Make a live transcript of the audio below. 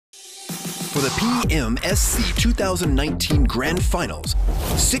For the PMSC 2019 Grand Finals,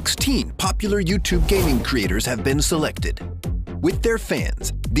 16 popular YouTube gaming creators have been selected. With their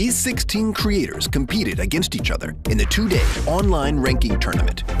fans, these 16 creators competed against each other in the 2-day online ranking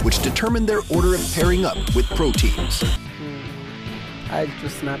tournament, which determined their order of pairing up with pro teams. I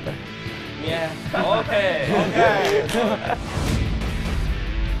just snap it. Yeah. Okay.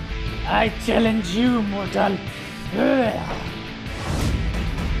 I challenge you, mortal.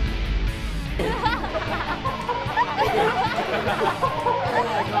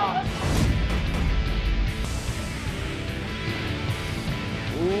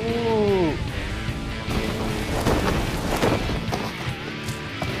 Ooh.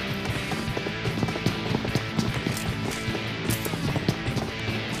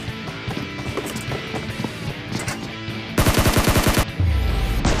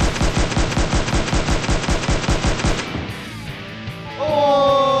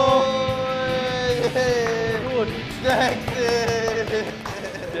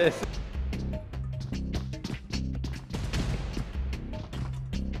 Yes.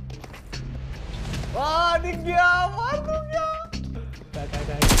 वाह दिख गया मार दूंगा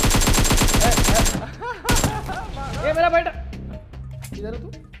ये मेरा बेटा किधर है तू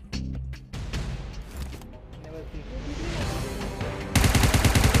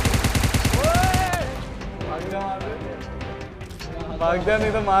भाग जा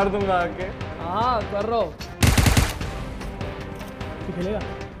नहीं तो मार दूंगा आके हाँ कर रहा हूँ तू खेलेगा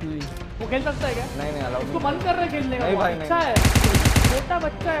नहीं वो खेल सकता है क्या नहीं नहीं अलाउड उसको मन कर रहा है खेलने का नहीं भाई अच्छा है छोटा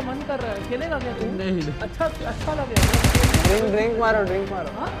बच्चा है मन कर रहा है खेलेगा क्या तू नहीं अच्छा लगे ड्रिंक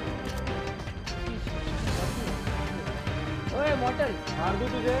मारो हाँ ओए मॉडल मार दूं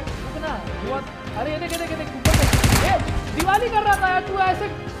तुझे रुक ना अरे ये देख ऊपर ए दिवाली कर रहा था यार तू ऐसे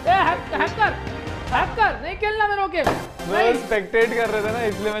ए हैक कर नहीं खेलना मेरे ओके मैं स्पेक्टेट कर रहे थे ना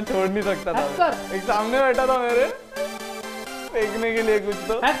इसलिए मैं छोड़ नहीं सकता था एक सामने बैठा था मेरे फेंकने के लिए कुछ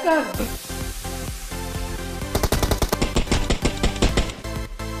तो हैक कर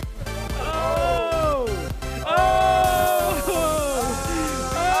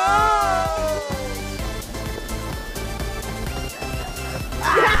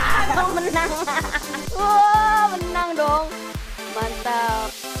menang. Wah, menang dong. Mantap.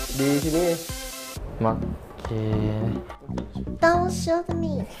 Di sini. Makin. Don't shoot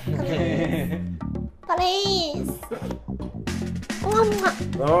me. Please.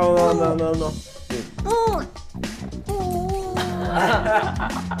 No.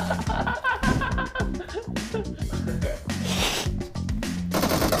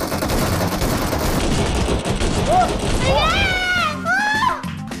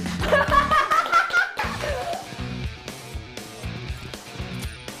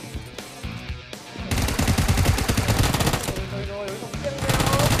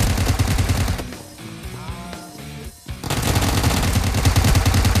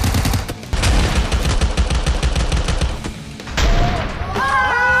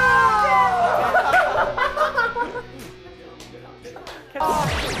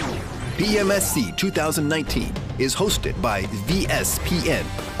 PMSC 2019 is hosted by VSPN,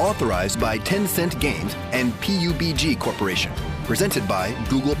 authorized by Tencent Games and PUBG Corporation, presented by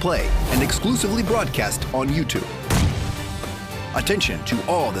Google Play, and exclusively broadcast on YouTube. Attention to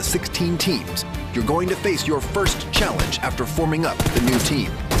all the 16 teams. You're going to face your first challenge after forming up the new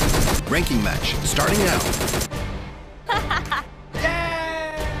team. Ranking match starting now.